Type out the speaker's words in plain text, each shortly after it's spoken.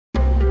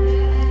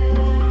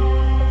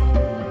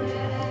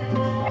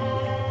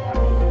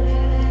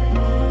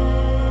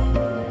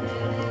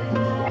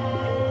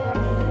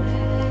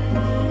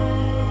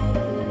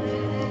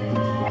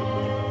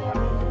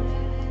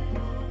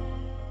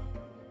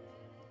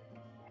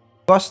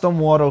Custom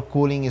water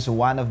cooling is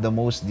one of the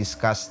most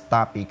discussed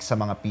topics sa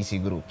mga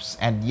PC groups.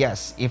 And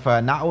yes, if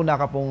nauna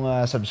ka pong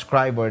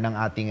subscriber ng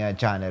ating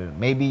channel,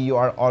 maybe you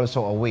are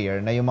also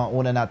aware na yung mga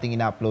una nating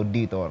in-upload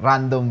dito,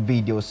 random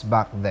videos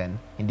back then,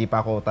 hindi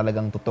pa ako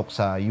talagang tutok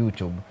sa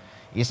YouTube,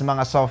 is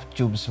mga soft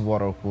tubes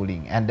water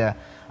cooling. And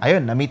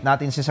ayun, na-meet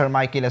natin si Sir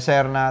Mikol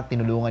na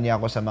tinulungan niya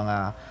ako sa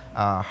mga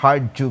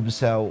hard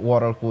tubes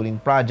water cooling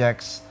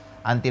projects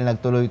until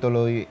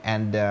nagtuloy-tuloy.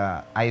 And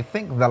I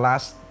think the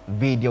last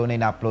video na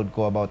in-upload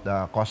ko about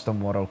custom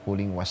water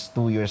cooling was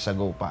 2 years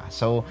ago pa.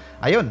 So,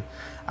 ayun.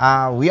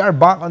 We are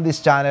back on this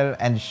channel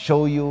and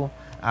show you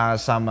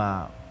some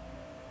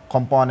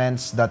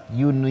components that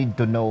you need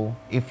to know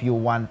if you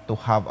want to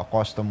have a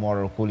custom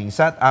water cooling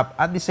setup.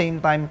 At the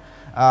same time,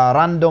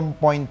 random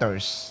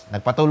pointers.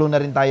 Nagpatulong na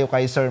rin tayo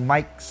kay Sir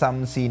Mike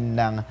Samsin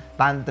ng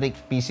Tantric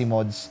PC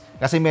Mods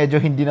kasi medyo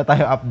hindi na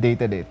tayo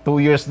updated eh.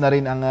 2 years na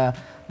rin ang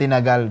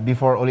tinagal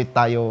before ulit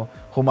tayo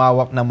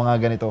humawak ng mga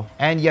ganito.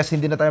 And yes,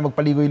 hindi na tayo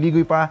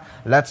magpaligoy-ligoy pa.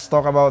 Let's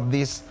talk about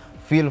this.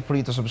 Feel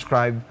free to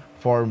subscribe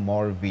for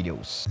more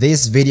videos.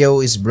 This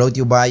video is brought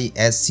to you by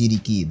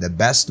SCDK, the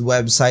best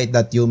website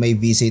that you may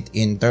visit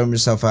in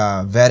terms of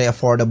very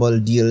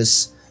affordable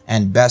deals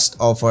and best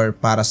offer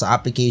para sa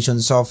application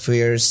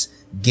softwares,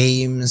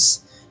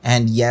 games,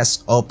 and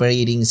yes,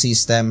 operating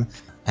system.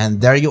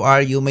 And there you are,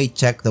 you may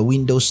check the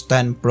Windows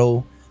 10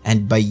 Pro,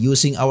 and by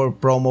using our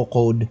promo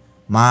code,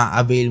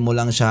 ma-avail mo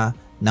lang siya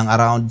ng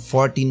around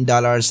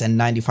 $14.95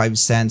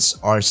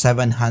 or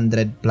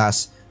 700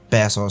 plus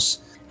pesos.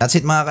 That's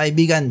it mga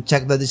kaibigan.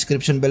 Check the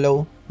description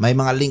below. May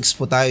mga links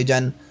po tayo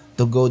dyan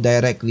to go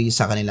directly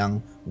sa kanilang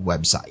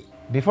website.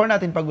 Before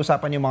natin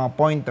pag-usapan yung mga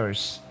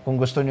pointers kung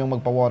gusto nyo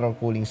magpa-water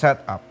cooling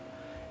setup,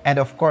 and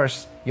of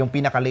course, yung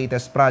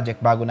pinaka-latest project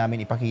bago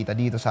namin ipakita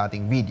dito sa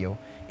ating video,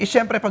 is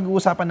syempre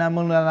pag-uusapan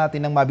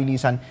natin ng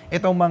mabilisan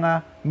itong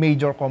mga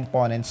major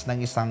components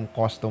ng isang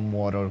custom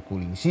water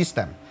cooling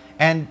system.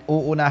 And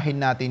uunahin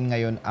natin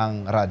ngayon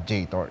ang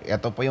radiator.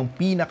 Ito po yung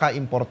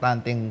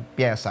pinaka-importanteng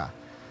pyesa.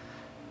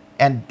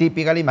 And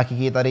typically,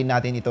 makikita rin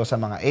natin ito sa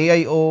mga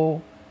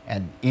AIO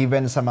and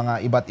even sa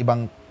mga iba't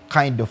ibang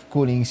kind of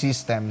cooling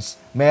systems,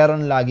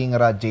 meron laging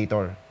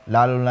radiator.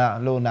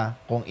 Lalo na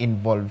kung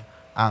involved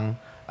ang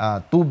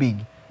tubig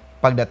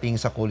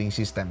pagdating sa cooling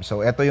system.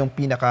 So, ito yung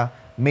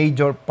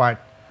pinaka-major part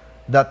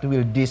that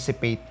will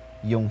dissipate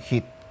yung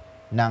heat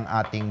ng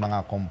ating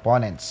mga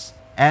components.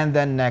 And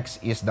then next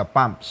is the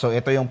pump. So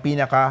ito yung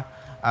pinaka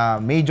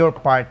major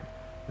part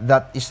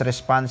that is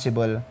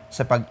responsible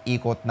sa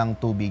pag-ikot ng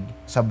tubig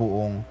sa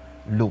buong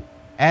loop.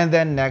 And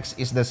then next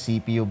is the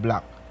CPU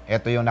block.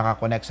 Ito yung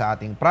nakakonect sa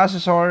ating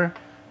processor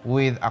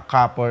with a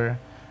copper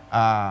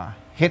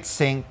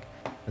heatsink,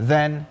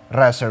 then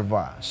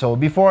reservoir. So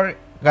before,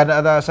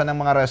 kadalasan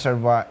ng mga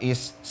reservoir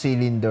is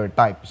cylinder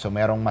type. So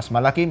merong mas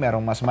malaki,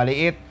 merong mas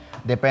maliit.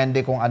 Depende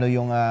kung ano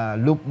yung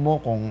loop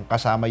mo, kung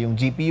kasama yung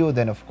GPU,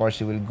 then of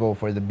course you will go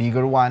for the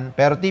bigger one.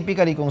 Pero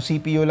typically kung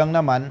CPU lang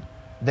naman,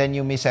 then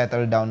you may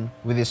settle down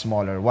with the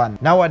smaller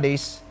one.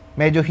 Nowadays,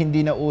 medyo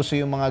hindi na uso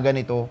yung mga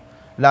ganito,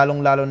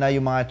 lalong-lalo na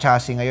yung mga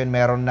chassis ngayon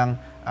meron ng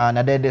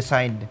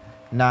nade-design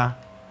na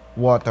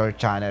water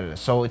channel.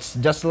 So it's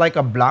just like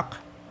a block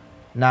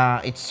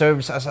na it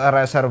serves as a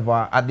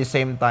reservoir, at the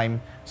same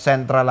time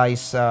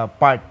centralized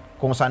part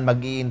kung saan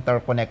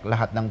mag-i-interconnect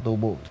lahat ng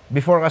tubo.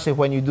 Before kasi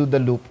when you do the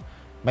loop,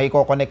 may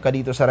i-connect ka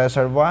dito sa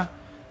reservoir,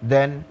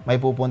 then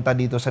may pupunta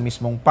dito sa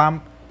mismong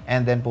pump,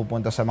 and then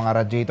pupunta sa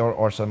mga radiator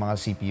or sa mga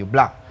CPU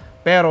block.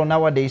 Pero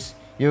nowadays,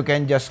 you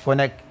can just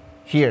connect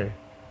here.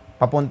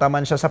 Papunta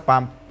man siya sa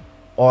pump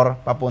or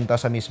papunta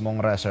sa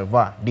mismong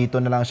reservoir. Dito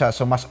na lang siya.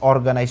 So, mas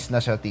organized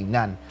na siya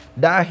tingnan.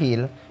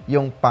 Dahil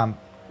yung pump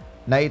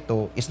na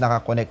ito is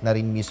nakakonect na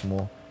rin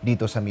mismo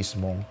dito sa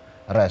mismong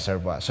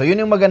reservoir. So, yun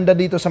yung maganda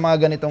dito sa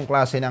mga ganitong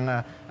klase ng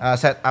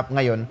setup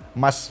ngayon.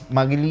 Mas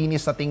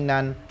maglinis na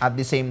tingnan, at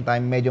the same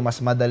time, medyo mas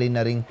madali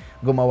na rin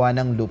gumawa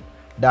ng loop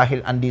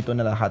dahil andito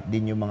na lahat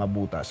din yung mga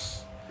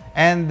butas.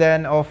 And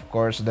then, of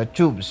course, the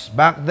tubes.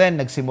 Back then,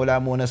 nagsimula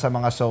muna sa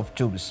mga soft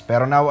tubes.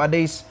 Pero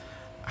nowadays,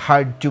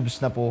 hard tubes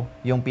na po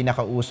yung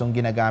pinakausong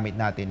ginagamit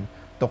natin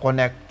to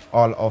connect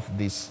all of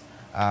these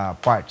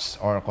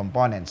parts or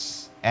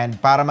components. And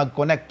para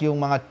mag-connect yung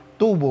mga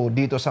tubo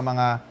dito sa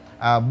mga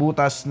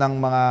butas ng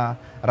mga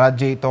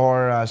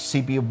radiator,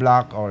 CPU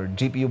block or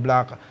GPU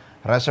block,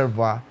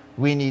 reservoir,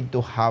 we need to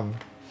have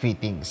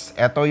fittings.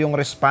 Ito yung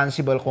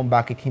responsible kung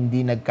bakit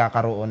hindi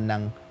nagkakaroon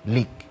ng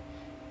leak.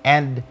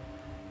 And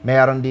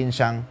meron din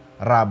siyang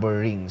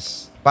rubber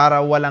rings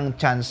para walang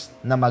chance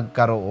na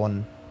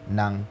magkaroon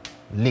ng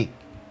leak.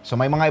 So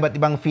may mga iba't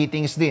ibang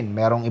fittings din.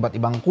 Merong iba't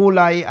ibang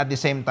kulay, at the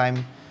same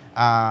time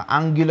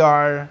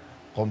angular,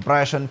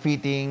 compression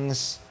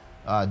fittings,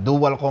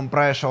 dual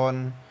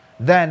compression.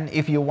 Then,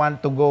 if you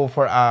want to go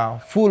for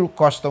a full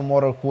custom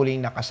water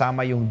cooling na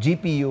kasama yung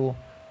GPU,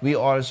 we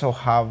also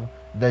have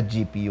the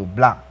GPU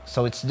block.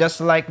 So, it's just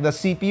like the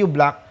CPU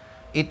block,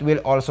 it will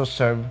also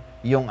serve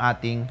yung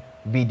ating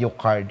video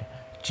card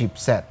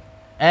chipset.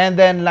 And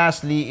then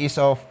lastly is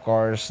of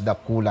course the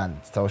coolant.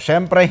 So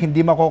syempre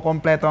hindi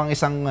makokompleto ang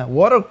isang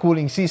water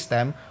cooling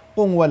system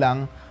kung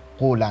walang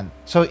coolant.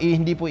 So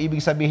hindi po ibig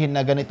sabihin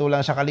na ganito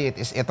lang siya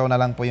kaliit, is ito na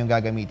lang po yung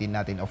gagamitin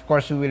natin. Of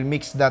course, we will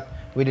mix that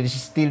with the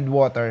distilled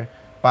water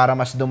para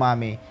mas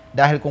dumami.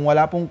 Dahil kung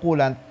wala pong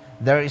coolant,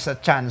 there is a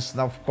chance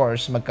na of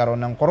course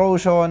magkaroon ng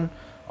corrosion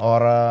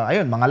or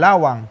ayun, mga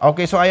lawang.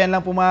 Okay, so ayan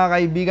lang po mga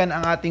kaibigan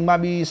ang ating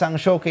mabisang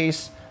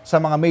showcase sa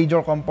mga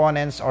major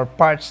components or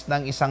parts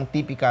ng isang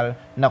typical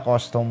na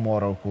custom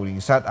water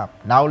cooling setup.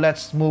 Now,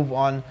 let's move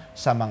on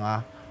sa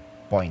mga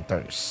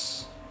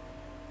pointers.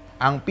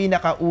 Ang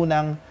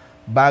pinakaunang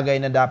bagay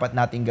na dapat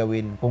natin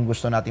gawin kung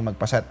gusto natin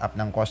magpa-setup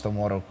ng custom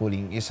water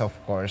cooling is of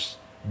course,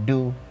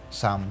 do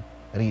some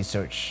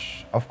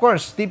research. Of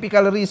course,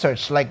 typical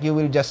research like you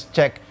will just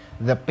check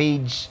the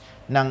page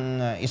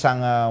ng isang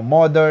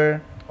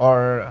modder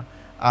or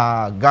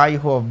guy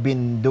who have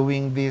been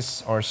doing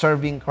this or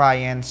serving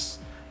clients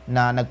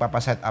na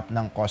nagpapaset up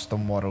ng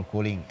custom water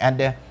cooling.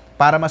 And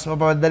para mas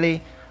mapadali,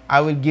 I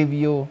will give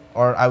you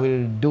or I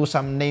will do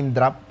some name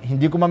drop.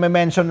 Hindi ko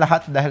ma-mention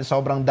lahat dahil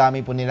sobrang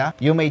dami po nila.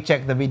 You may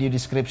check the video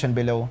description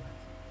below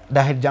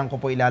dahil diyan ko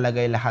po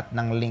ilalagay lahat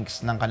ng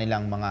links ng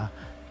kanilang mga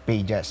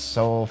pages.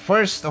 So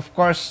first, of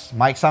course,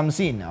 Mike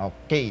Samsin.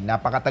 Okay,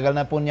 napakatagal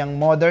na po niyang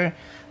modder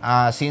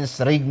since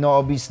Rig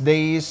Noobis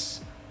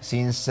days,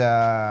 since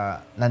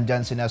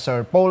nandyan sina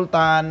Sir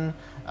Poltan,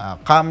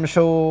 Cam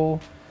Show.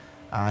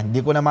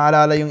 Hindi ko na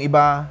maalala yung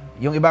iba.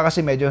 Yung iba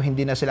kasi medyo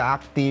hindi na sila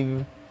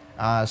active.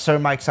 Sir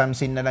Mike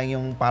Samsin na lang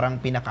yung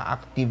parang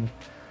pinaka-active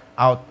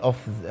out of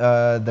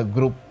the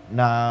group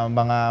na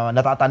mga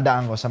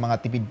natatandaan ko sa mga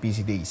tipid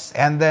PC days.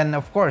 And then,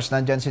 of course,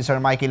 nandyan si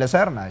Sir Mikey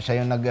Lacerna.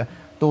 Siya yung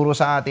nagturo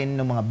sa atin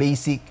ng mga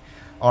basic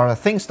or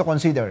things to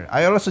consider.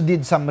 I also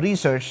did some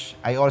research.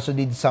 I also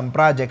did some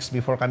projects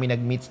before kami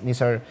nag-meet ni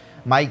Sir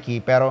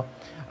Mikey. Pero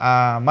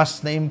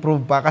mas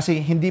na-improve pa kasi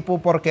hindi po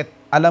porket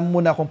alam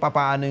mo na kung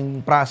paano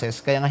yung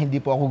process, kaya nga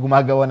hindi po ako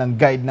gumagawa ng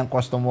guide ng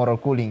custom water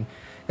cooling.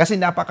 Kasi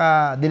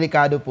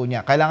napaka-delikado po niya.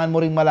 Kailangan mo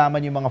ring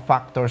malaman yung mga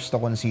factors to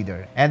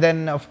consider. And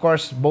then, of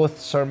course, both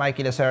Sir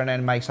Mikey Lacerna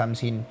and Mike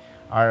Samsin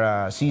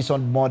are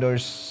seasoned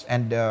modders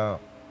and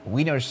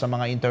winners sa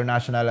mga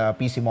international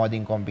PC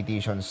modding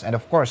competitions. And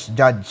of course,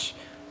 judge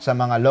sa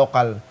mga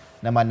local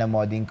naman na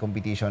modding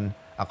competition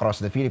across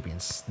the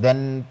Philippines.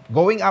 Then,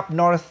 going up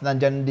north,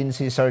 nandyan din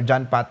si Sir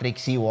John Patrick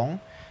Siwong.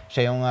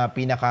 Siya yung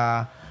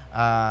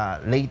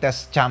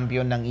latest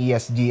champion ng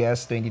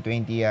ESGS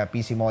 2020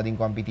 PC modding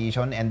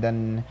competition, and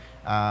then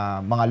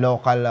mga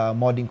local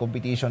modding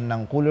competition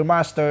ng Cooler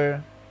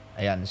Master.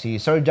 Ayan, si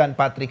Sir John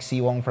Patrick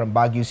Siwong from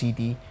Baguio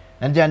City.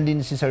 Nandyan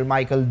din si Sir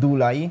Michael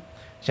Dulay.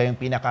 Siya yung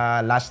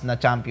pinaka last na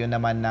champion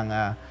naman ng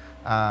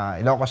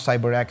Ilocos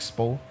Cyber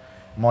Expo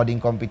modding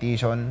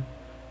competition.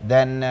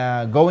 Then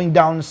going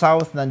down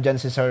south,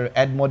 nandyan si Sir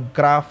Edmond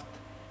Craft.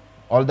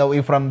 All the way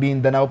from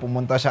Mindanao,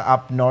 pumunta siya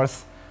up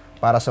north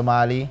para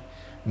sumali.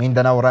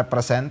 Mindanao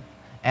represent.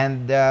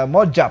 And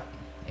ModJap.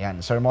 Ayan,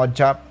 Sir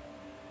ModJap.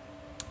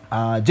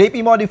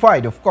 JP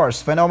Modified, of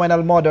course. Phenomenal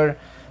modder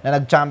na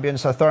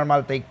nag-champion sa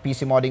Thermal Take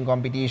PC modding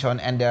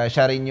competition. And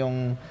siya rin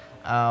yung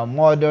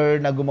modder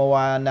na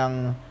gumawa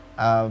ng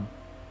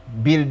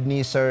build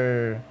ni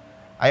Sir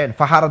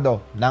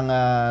Fajardo ng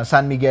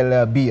San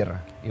Miguel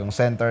Beer. Yung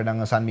center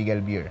ng San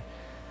Miguel Beer.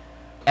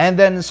 And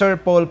then Sir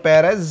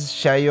Paulperez,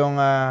 siya yung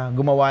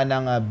gumawa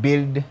ng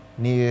build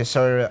ni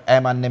Sir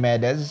Eman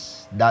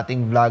Nemedez,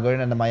 dating vlogger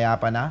na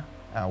namayapa na,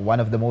 one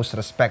of the most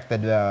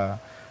respected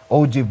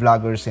OG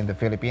vloggers in the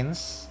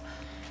Philippines.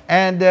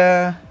 And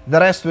the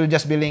rest will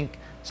just be linked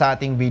sa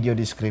ating video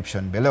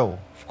description below.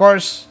 Of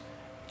course,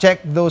 check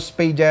those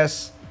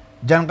pages.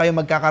 Diyan kayo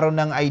magkakaroon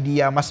ng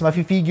idea. Mas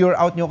mafi-figure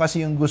out nyo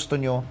kasi yung gusto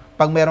nyo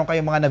pag meron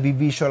kayong mga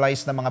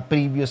na-visualize na mga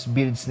previous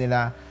builds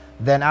nila.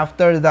 Then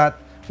after that,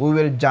 we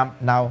will jump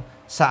now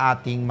sa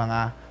ating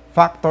mga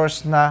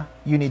factors na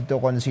you need to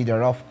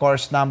consider. Of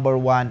course, number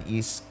one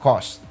is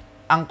cost.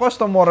 Ang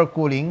custom water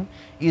cooling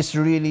is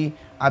really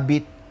a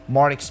bit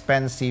more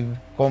expensive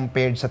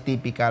compared sa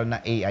typical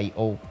na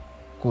AIO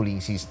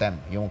cooling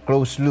system, yung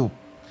closed loop.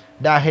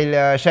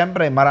 Dahil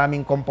syempre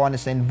maraming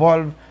components na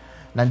involved.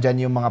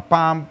 Nandyan yung mga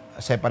pump,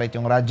 separate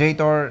yung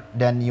radiator,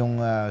 then yung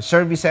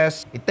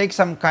services. It takes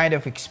some kind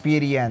of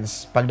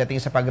experience pagdating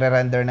sa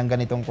pagre-render ng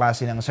ganitong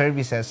klase ng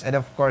services, and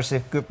of course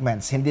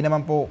equipments. Hindi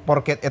naman po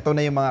porket ito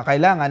na yung mga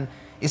kailangan,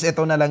 is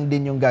ito na lang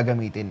din yung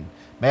gagamitin.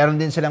 Mayroon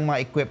din silang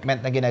mga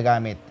equipment na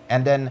ginagamit.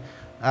 And then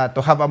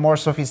to have a more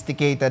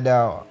sophisticated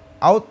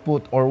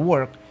output or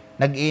work,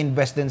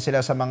 nag-i-invest din sila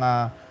sa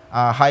mga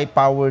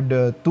high-powered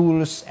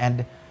tools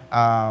and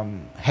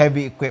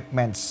heavy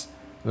equipments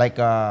like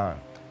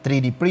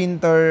 3D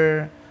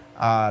printer,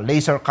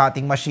 laser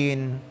cutting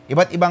machine,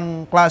 iba't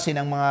ibang klase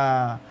ng mga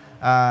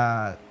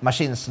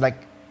machines,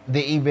 like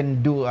they even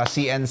do a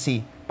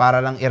CNC para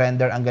lang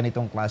i-render ang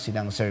ganitong klase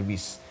ng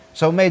service.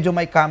 So medyo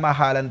may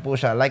kamahalan po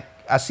siya. Like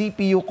a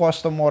CPU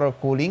custom water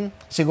cooling,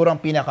 siguro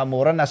ang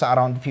pinakamura nasa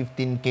around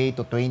 15K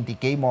to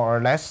 20K more or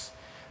less.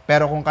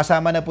 Pero kung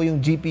kasama na po yung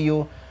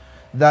GPU,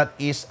 that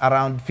is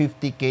around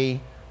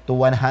 50K to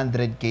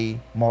 100K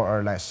more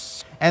or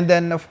less. And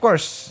then of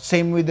course,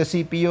 same with the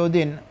CPU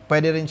din,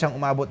 pwede rin siyang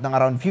umabot ng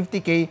around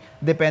 50K,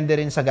 depende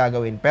rin sa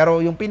gagawin.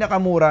 Pero yung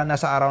pinakamura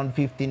nasa around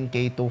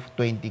 15K to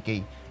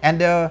 20K. And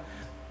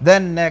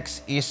then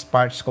next is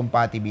parts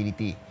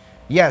compatibility.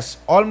 Yes,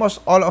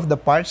 almost all of the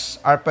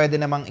parts are pwede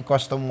namang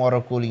i-custom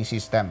water cooling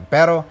system.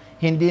 Pero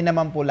hindi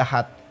naman po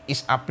lahat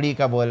is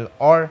applicable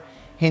or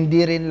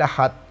hindi rin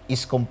lahat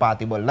is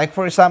compatible. Like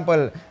for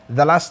example,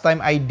 the last time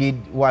I did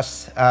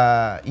was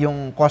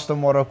yung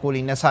custom water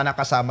cooling na sana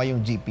kasama yung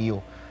GPU.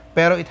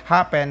 Pero it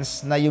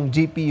happens na yung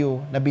GPU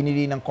na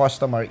binili ng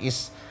customer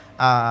is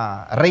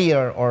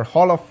rare or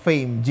Hall of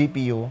Fame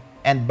GPU,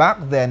 and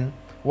back then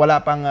wala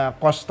pang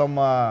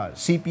custom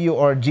CPU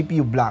or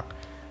GPU block.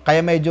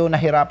 Kaya medyo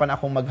nahirapan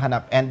akong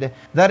maghanap, and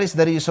that is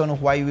the reason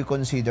why we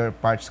consider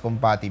parts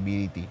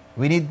compatibility.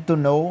 We need to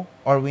know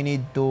or we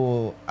need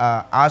to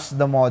ask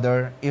the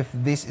modder if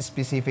this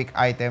specific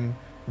item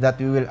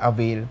that we will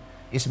avail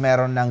is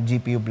meron ng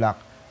GPU block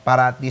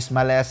para at least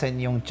malesen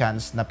yung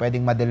chance na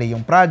pwedeng madelay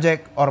yung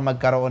project or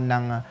magkaroon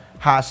ng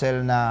hassle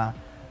na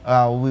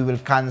we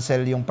will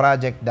cancel yung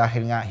project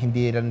dahil nga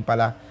hindi rin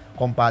pala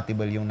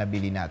compatible yung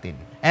nabili natin.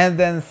 And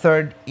then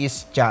third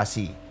is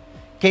chassis.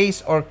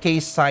 Case or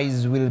case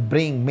size will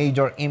bring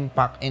major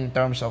impact in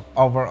terms of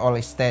overall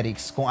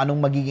aesthetics kung anong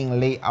magiging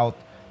layout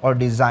or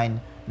design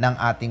ng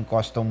ating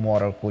custom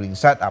water cooling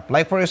setup.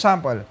 Like for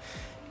example,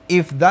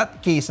 if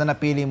that case na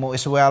napili mo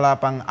is wala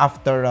pang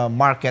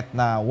aftermarket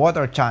na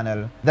water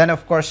channel, then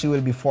of course you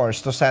will be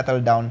forced to settle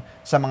down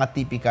sa mga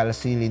typical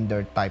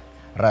cylinder type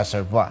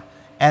reservoir.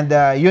 And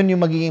yun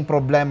yung magiging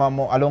problema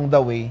mo along the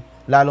way,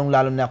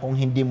 lalong-lalo na kung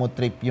hindi mo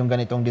trip yung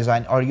ganitong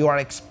design or you are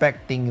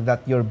expecting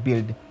that your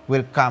build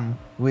will come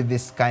with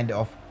this kind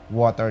of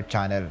water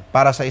channel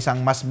para sa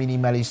isang mas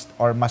minimalist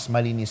or mas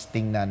malinis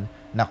tingnan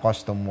na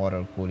custom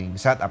water cooling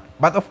setup.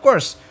 But of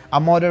course,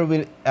 a modder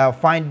will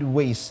find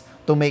ways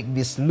to make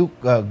this look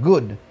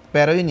good.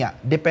 Pero yun nga,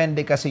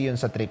 depende kasi yun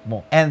sa trip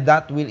mo. And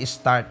that will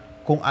start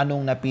kung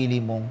anong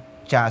napili mong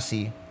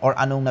chassis or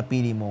anong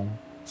napili mong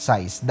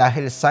size.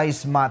 Dahil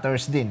size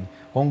matters din.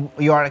 Kung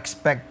you are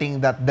expecting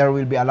that there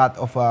will be a lot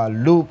of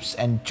loops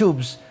and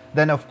tubes,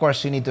 then of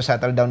course you need to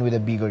settle down with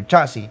a bigger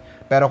chassis.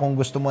 Pero kung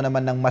gusto mo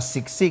naman ng mas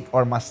siksik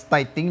or mas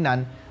tight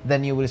tingnan,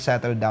 then you will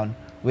settle down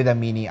with a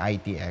mini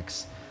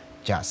ITX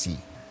chassis.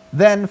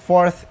 Then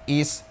fourth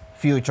is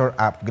future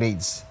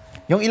upgrades.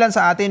 Yung ilan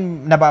sa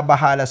atin,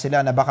 nababahala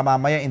sila na baka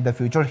mamaya in the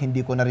future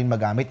hindi ko na rin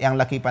magamit. Ang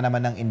laki pa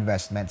naman ng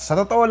investment. Sa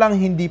totoo lang,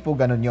 hindi po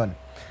ganun yon.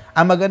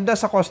 Ang maganda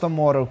sa custom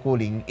water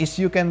cooling is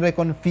you can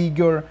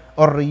reconfigure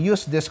or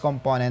reuse these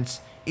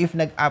components if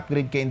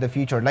nag-upgrade ka in the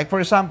future. Like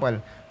for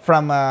example,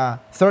 from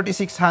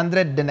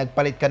 3600, then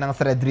nagpalit ka ng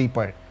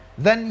Threadripper.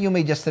 Then you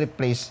may just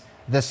replace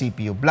the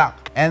CPU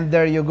block. And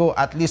there you go,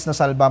 at least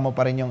nasalba mo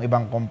pa rin yung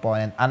ibang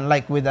component.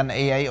 Unlike with an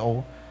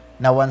AIO,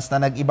 na once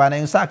na nag-iba na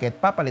yung socket,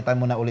 papalitan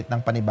mo na ulit ng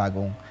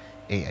panibagong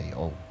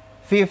AIO.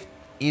 Fifth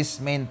is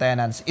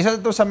maintenance. Isa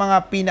ito sa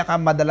mga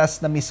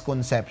pinakamadalas na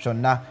misconception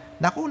na,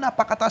 naku,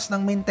 napakatas ng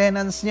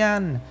maintenance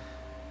niyan.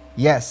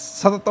 Yes,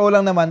 sa totoo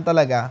lang naman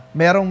talaga,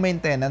 merong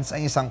maintenance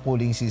ang isang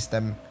cooling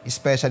system,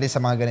 especially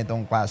sa mga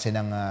ganitong klase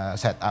ng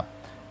setup.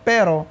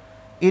 Pero,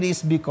 it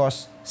is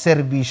because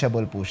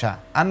serviceable po siya.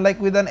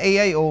 Unlike with an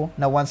AIO,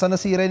 na once na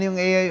nasira yung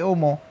AIO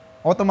mo,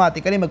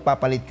 automatically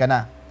magpapalit ka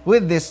na.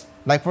 With this,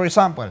 like for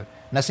example,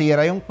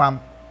 nasira yung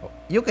pump,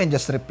 you can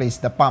just replace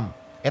the pump.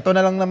 Ito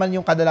na lang naman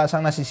yung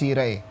kadalasang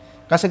nasisira eh.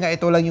 Kasi nga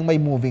ito lang yung may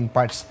moving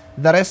parts.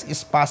 The rest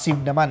is passive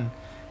naman.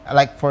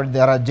 Like for the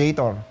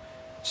radiator.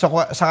 So,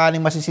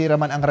 sakaling masisira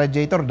man ang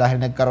radiator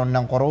dahil nagkaroon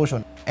ng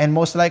corrosion. And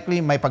most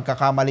likely, may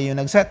pagkakamali yung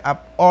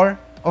nag-setup, or,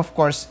 of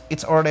course,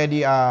 it's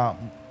already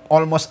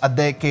almost a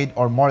decade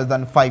or more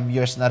than 5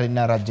 years na rin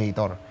na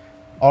radiator.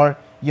 Or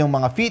yung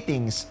mga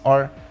fittings,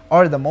 or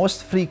the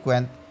most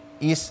frequent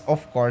is,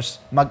 of course,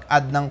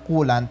 mag-add ng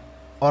coolant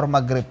or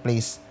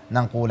mag-replace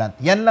ng coolant.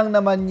 Yan lang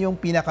naman yung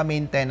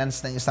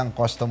pinaka-maintenance ng isang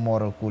custom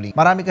water cooling.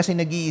 Marami kasi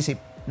nag-iisip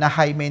na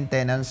high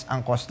maintenance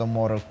ang custom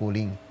water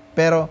cooling.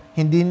 Pero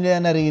hindi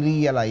nila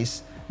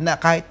nare-realize na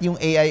kahit yung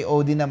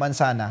AIO din naman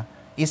sana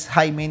is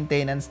high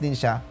maintenance din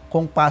siya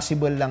kung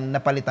possible lang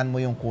napalitan mo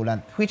yung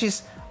coolant. Which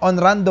is,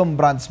 on random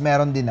brands,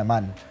 meron din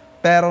naman.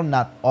 Pero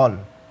not all.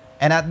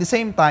 And at the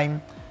same time,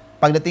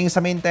 pagdating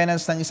sa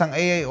maintenance ng isang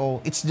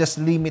AIO, it's just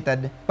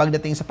limited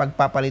pagdating sa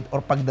pagpapalit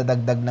or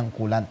pagdadagdag ng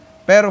coolant.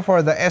 Pero for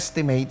the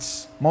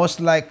estimates,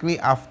 most likely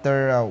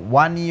after 1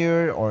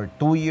 year or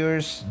 2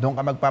 years, doon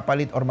ka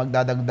magpapalit or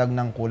magdadagdag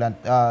ng coolant.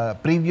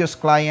 Previous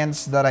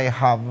clients that I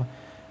have,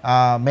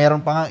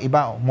 meron pa nga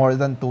iba, more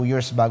than 2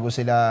 years bago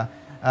sila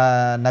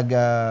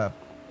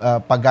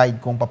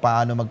pag-guide kung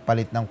paano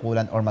magpalit ng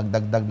coolant or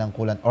magdagdag ng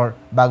coolant or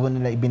bago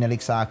nila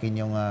ibinalik sa akin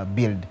yung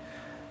build.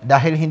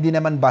 Dahil hindi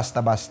naman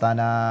basta-basta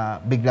na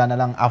bigla na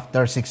lang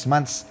after 6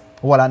 months,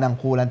 wala nang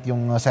coolant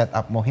yung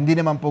setup mo. Hindi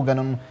naman po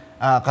ganun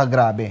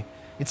kagrabe.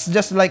 It's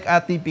just like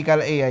a typical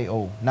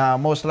AIO na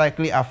most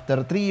likely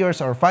after 3 years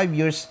or 5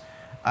 years,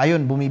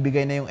 ayun,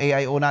 bumibigay na yung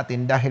AIO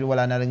natin dahil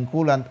wala na rin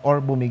coolant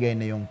or bumigay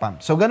na yung pump.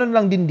 So, ganun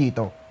lang din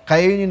dito.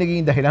 Kaya yun yung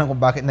naging dahilan kung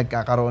bakit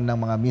nagkakaroon ng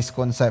mga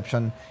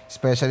misconception,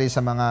 especially sa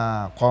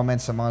mga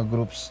comments sa mga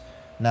groups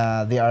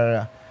na they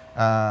are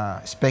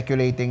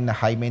speculating na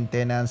high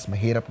maintenance,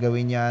 mahirap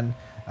gawin yan,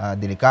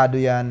 delikado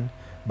yan.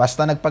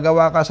 Basta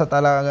nagpagawa ka sa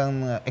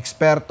talagang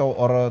eksperto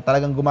or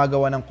talagang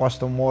gumagawa ng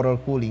custom water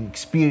cooling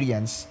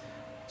experience,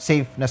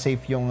 safe na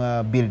safe yung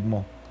build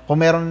mo.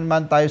 Kung meron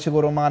man tayo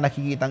siguro mga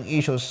nakikitang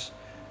issues,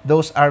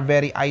 those are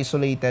very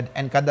isolated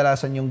and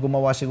kadalasan yung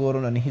gumawa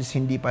siguro nun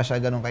hindi pa siya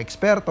ganun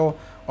ka-eksperto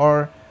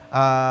or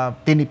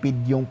tinipid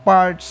yung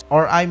parts,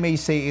 or I may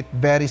say it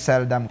very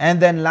seldom. And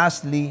then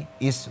lastly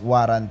is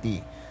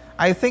warranty.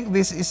 I think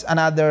this is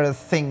another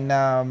thing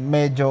na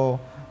medyo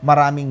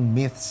maraming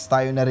myths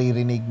tayo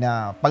naririnig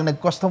na pag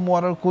nag-custom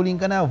water cooling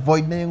ka na,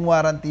 void na yung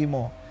warranty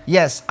mo.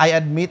 Yes, I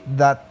admit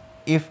that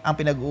if ang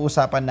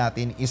pinag-uusapan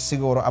natin is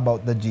siguro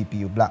about the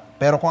GPU block.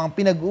 Pero kung ang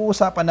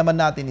pinag-uusapan naman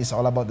natin is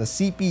all about the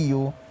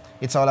CPU,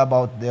 it's all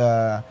about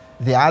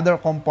the other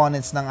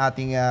components ng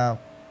ating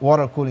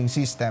water cooling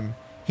system,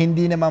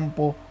 hindi naman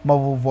po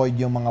mavo-void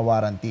yung mga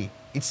warranty.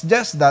 It's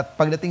just that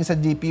pagdating sa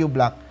GPU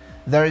block,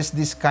 there is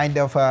this kind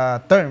of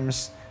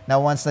terms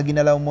na once na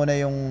ginalaw mo na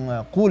yung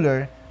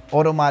cooler,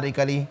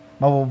 automatically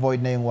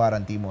mavo-void na yung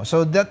warranty mo.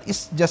 So that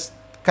is just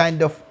kind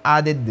of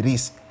added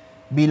risk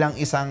bilang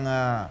isang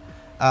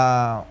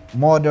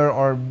modder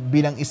or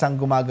bilang isang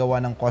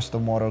gumagawa ng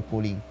custom water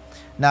cooling,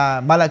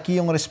 na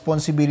malaki yung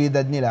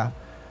responsibilidad nila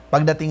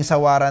pagdating sa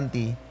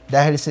warranty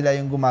dahil sila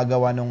yung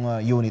gumagawa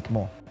ng unit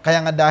mo. Kaya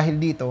nga dahil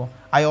dito,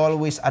 I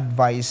always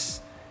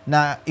advise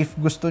na if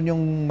gusto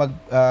nyong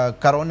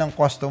magkaroon ng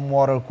custom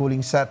water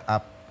cooling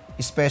setup,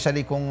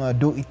 especially kung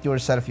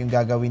do-it-yourself yung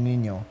gagawin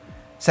ninyo,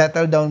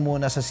 settle down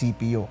muna sa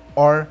CPU.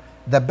 Or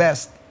the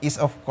best is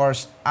of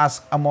course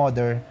ask a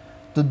modder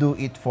to do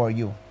it for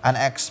you, an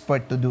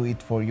expert to do it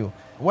for you.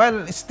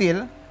 Well,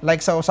 still,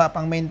 like sa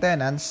usapang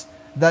maintenance,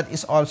 that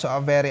is also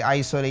a very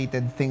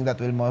isolated thing that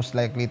will most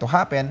likely to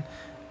happen.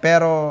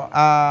 Pero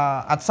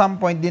at some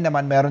point din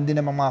naman, meron din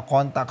naman mga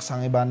contacts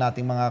ang iba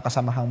nating mga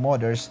kasamahang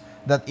modders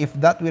that if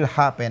that will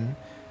happen,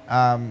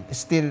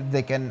 still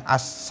they can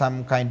ask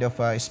some kind of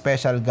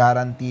special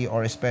guarantee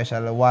or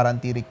special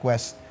warranty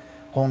request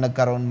kung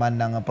nagkaroon man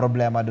ng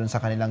problema dun sa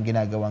kanilang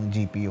ginagawang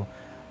GPU.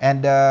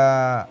 And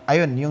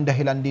ayun, yung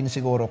dahilan din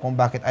siguro kung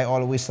bakit I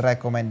always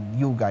recommend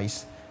you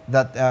guys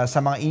that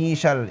sa mga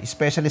initial,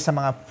 especially sa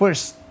mga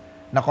first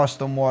na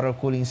custom water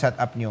cooling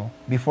setup nyo,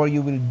 before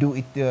you will do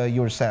it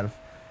yourself,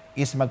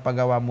 is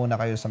magpagawa muna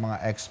kayo sa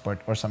mga expert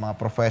or sa mga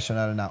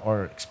professional na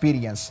or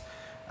experience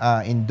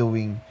in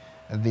doing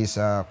this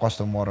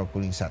custom water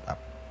cooling setup.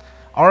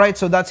 Alright,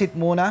 so that's it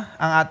muna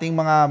ang ating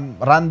mga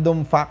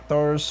random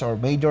factors or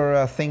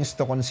major things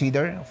to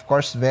consider. Of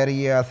course,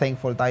 very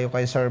thankful tayo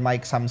kay Sir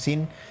Mike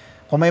Samsin.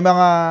 Kung may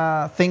mga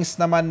things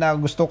naman na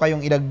gusto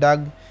kayong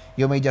idagdag,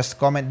 you may just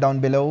comment down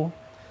below.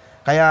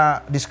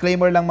 Kaya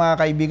disclaimer lang mga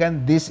kaibigan,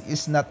 this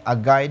is not a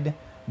guide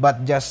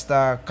but just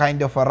kind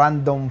of a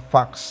random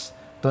facts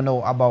to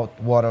know about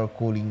water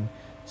cooling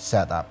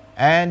setup.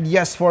 And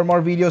yes, for more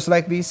videos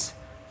like this,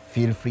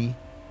 feel free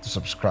to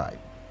subscribe.